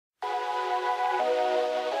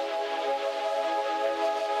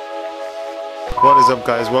What is up,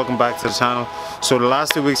 guys? Welcome back to the channel. So the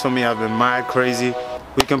last 2 weeks for me have been mad crazy.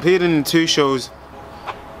 We competed in 2 shows,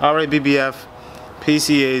 Ribbf,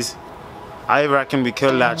 PCAs. I reckon we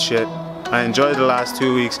killed that shit. I enjoyed the last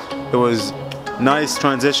 2 weeks. It was nice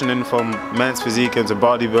transitioning from men's physique into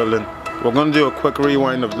bodybuilding. We're gonna do a quick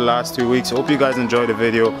rewind of the last 2 weeks. Hope you guys enjoyed the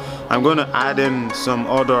video. I'm gonna add in some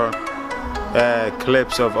other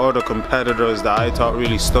clips of other competitors that I thought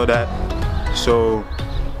really stood out. So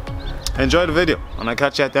enjoy the video and I'll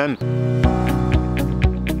catch you at the end.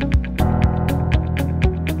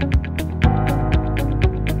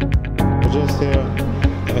 We're just here,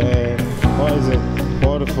 what is it?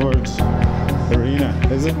 Waterford Arena,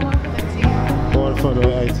 is it? Waterford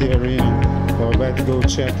IT Arena. We're about to go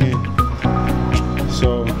check in.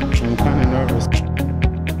 So I'm kind of nervous.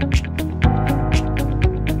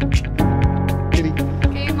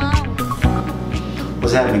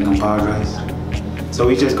 What's happening, compadres? So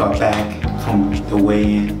we just got back from the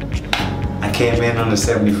weigh-in. I came in under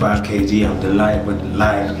 75 kg. I'm delighted with the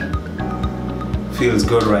life. Feels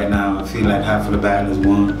good right now. I feel like half of the battle is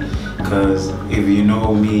won. Because if you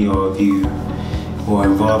know me, or if you were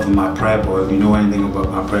involved in my prep, or if you know anything about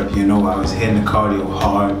my prep, you know I was hitting the cardio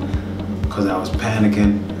hard because I was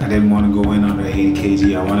panicking. I didn't want to go in under 80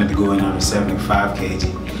 kg. I wanted to go in under 75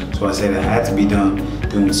 kg. So I said it had to be done.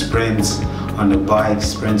 Doing sprints on the bike,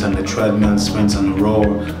 sprints on the treadmill, sprints on the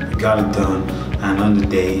rower. I got it done, and on the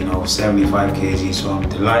day, you know, 75 kg. So I'm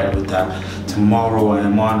delighted with that. Tomorrow I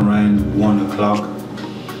am on around 1 o'clock.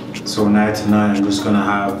 So tonight I'm just gonna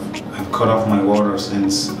I've cut off my water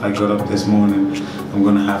since I got up this morning. I'm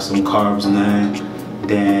gonna have some carbs now.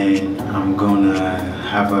 Then I'm gonna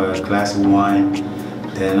have a glass of wine.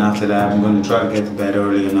 Then after that I'm gonna try to get to bed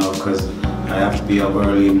early enough because I have to be up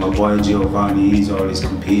early. My boy Giovanni, he's always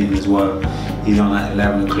competing as well. He's on at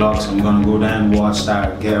 11 o'clock, so I'm gonna go down, watch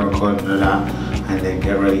that, get a recording of that, and then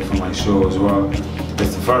get ready for my show as well.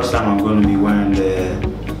 It's the first time I'm gonna be wearing the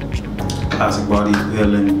classic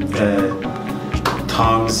bodybuilding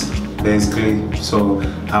tongs, basically. So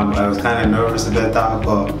I was kind of nervous about that,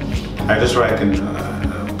 but I just reckon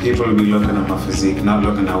people will be looking at my physique, not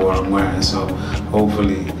looking at what I'm wearing. So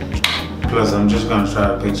hopefully. Plus, I'm just gonna try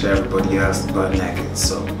to picture everybody else butt naked,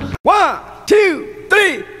 so. 1, 2,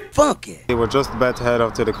 3, fuck it. We're just about to head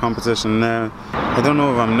off to the competition now. I don't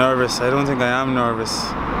know if I'm nervous. I don't think I am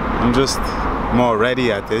nervous. I'm just more ready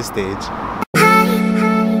at this stage.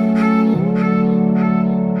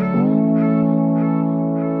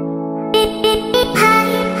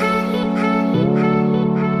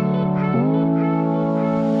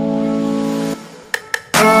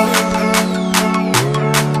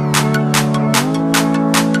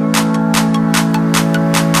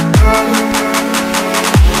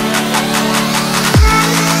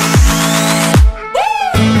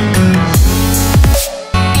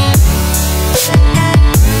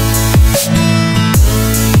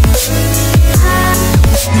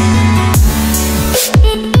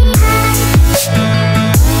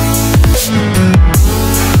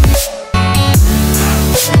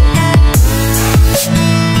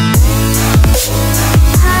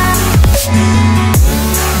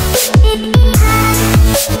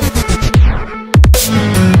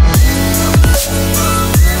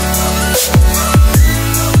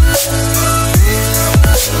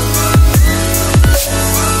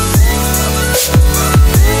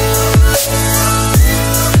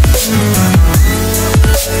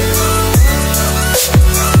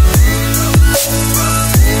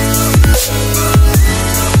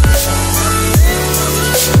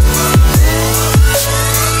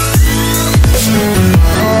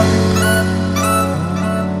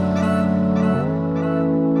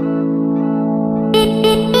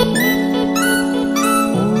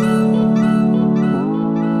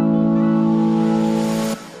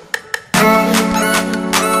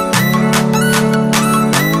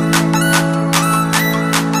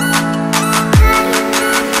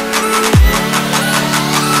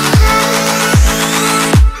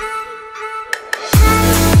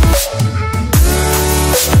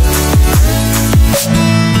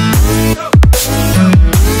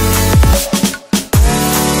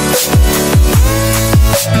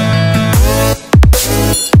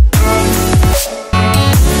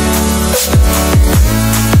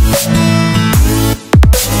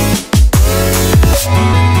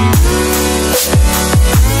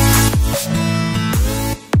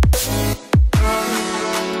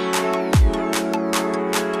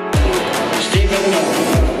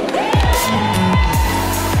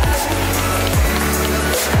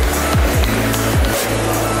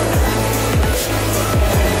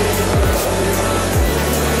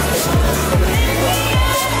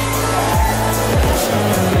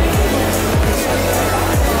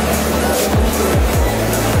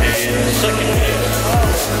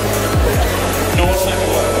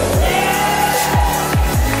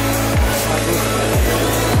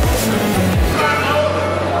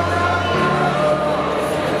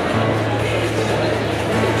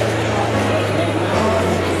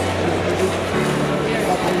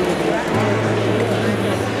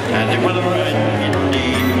 winner in the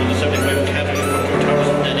under 75 category for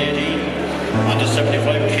 2018, under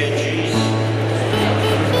 75 kgs,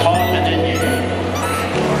 Paul Medenya.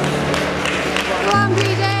 Come on,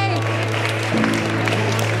 DJ!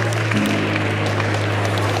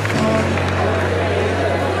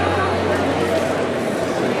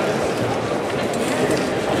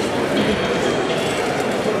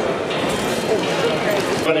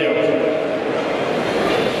 Video.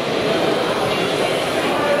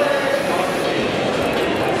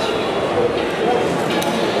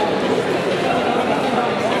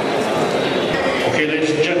 Okay,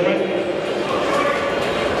 ladies and gentlemen,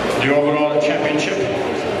 the overall championship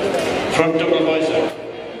from double bicep.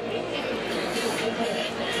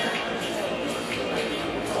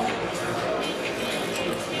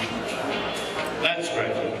 That's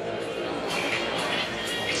great.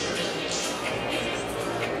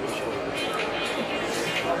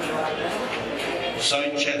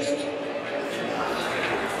 Side chest.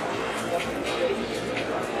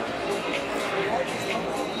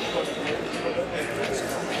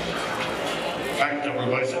 Back double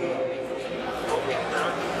bicep.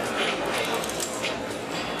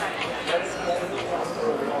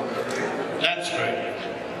 That's great.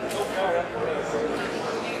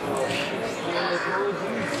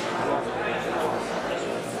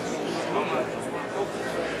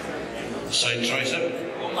 Side tricep.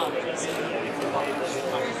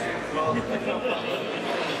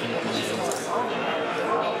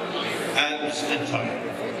 And split thigh.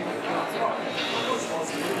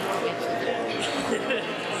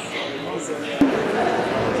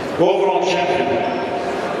 Overall champion,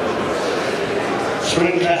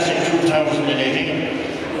 Spring Classic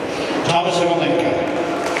 2018, Thomas Olenka.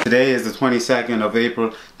 Today is the 22nd of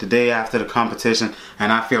April, the day after the competition,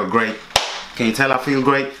 and I feel great. Can you tell I feel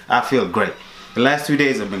great? I feel great. The last 2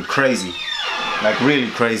 days have been crazy, like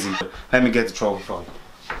really crazy. Let me get the trophy for you.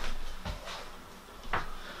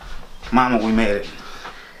 Mama, we made it.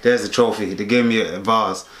 There's the trophy. They gave me a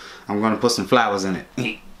vase. I'm gonna put some flowers in it.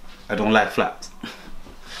 I don't like flowers.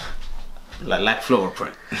 I like floral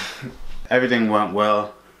print. Everything went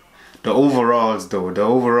well. The overalls though,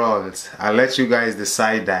 I'll let you guys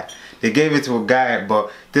decide that. They gave it to a guy,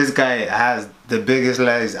 but this guy has the biggest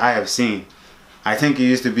legs I have seen. I think he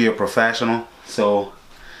used to be a professional, so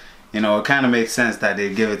you know, it kind of makes sense that they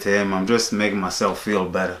give it to him. I'm just making myself feel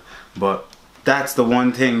better. But that's the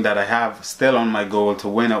one thing that I have still on my goal, to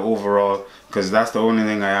win an overall, because that's the only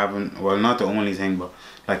thing I haven't, well, not the only thing, but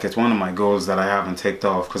like it's one of my goals that I haven't ticked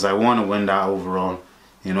off, because I want to win that overall.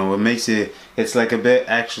 You know, it makes it, it's like a bit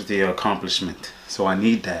extra to your accomplishment. So I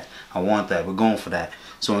need that. I want that. We're going for that.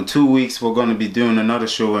 So in 2 weeks, we're going to be doing another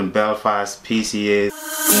show in Belfast, PCA.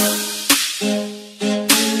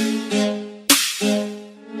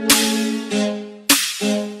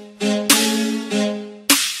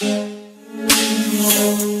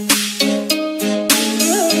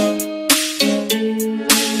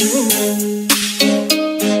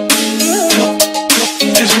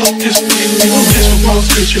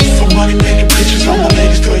 For money making pictures, all my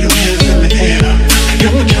ladies throw your hands in the air.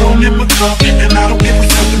 Got Patron in my cup, and I don't give a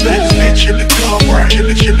fuck. The baddest bitch in the club, right?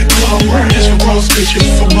 Chillin', club, right? This for Rose pictures.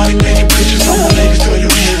 For money making pictures, all my ladies throw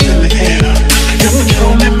your hands in the air. Got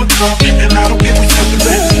Patron in my cup, and I don't give a fuck. The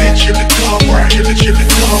baddest bitch in the club, right? Chillin',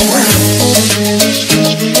 club, right?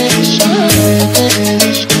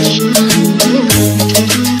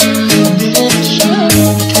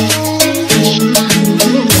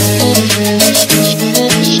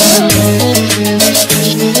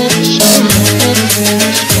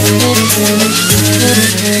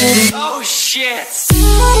 Oh shit!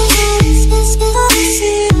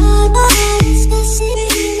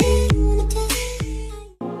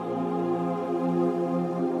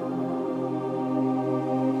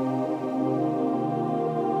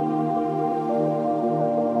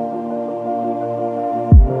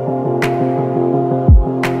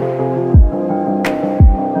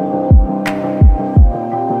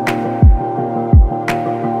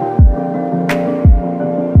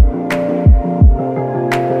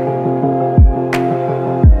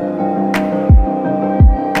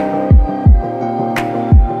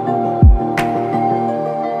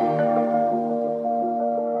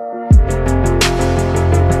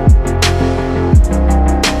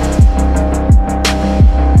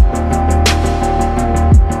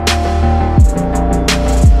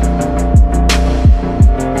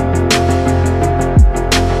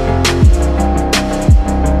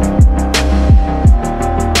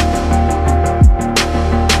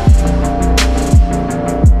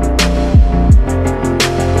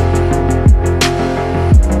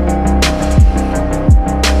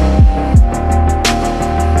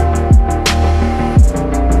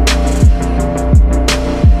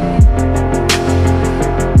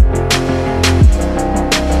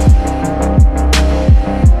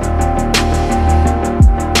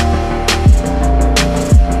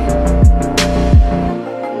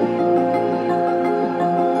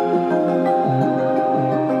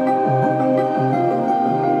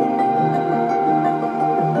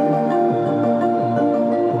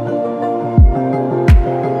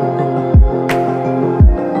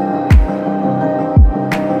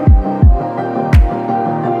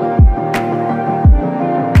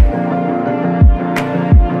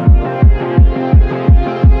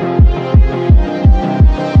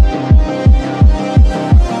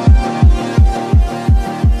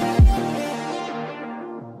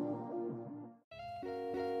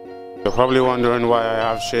 You're probably wondering why I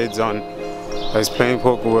have shades on. I was playing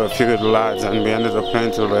poker with a few of the lads and we ended up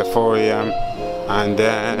playing till about 4 AM, and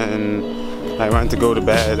then I went to go to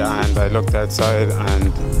bed and I looked outside and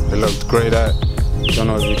it looked great out. Don't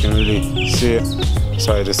know if you can really see it.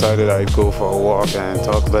 So I decided I'd go for a walk and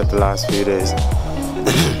talk about the last few days.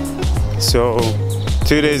 So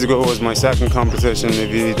 2 days ago was my second competition.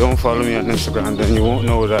 If you don't follow me on Instagram, then you won't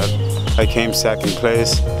know that I came second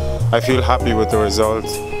place. I feel happy with the result.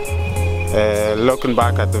 Looking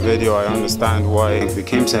back at the video, I understand why we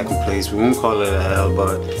came second place. We won't call it a L,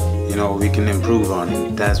 but you know, we can improve on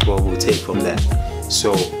it. That's what we'll take from that.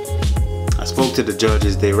 So I spoke to the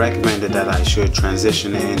judges. They recommended that I should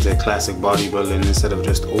transition into classic bodybuilding instead of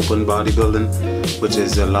just open bodybuilding, which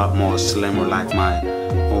is a lot more slimmer, like my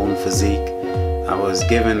own physique. I was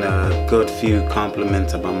given a good few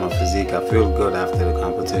compliments about my physique. I feel good after the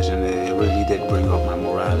competition. It really did bring up my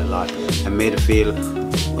morale a lot and made it feel,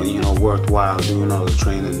 you know, worthwhile doing all the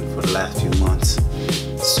training for the last few months.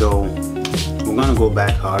 So we're gonna go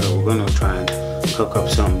back harder. We're gonna try and cook up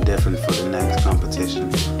something different for the next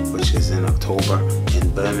competition, which is in October in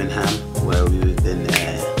Birmingham, where we've been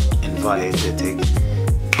invited to take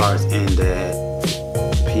part in the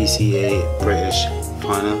PCA British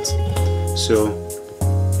finals. So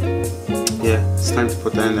yeah, it's time to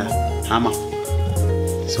put down the hammer,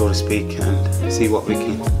 so to speak, and see what we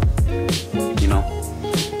can, you know,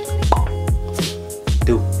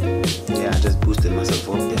 do. Yeah, I just boosted myself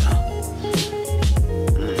up there.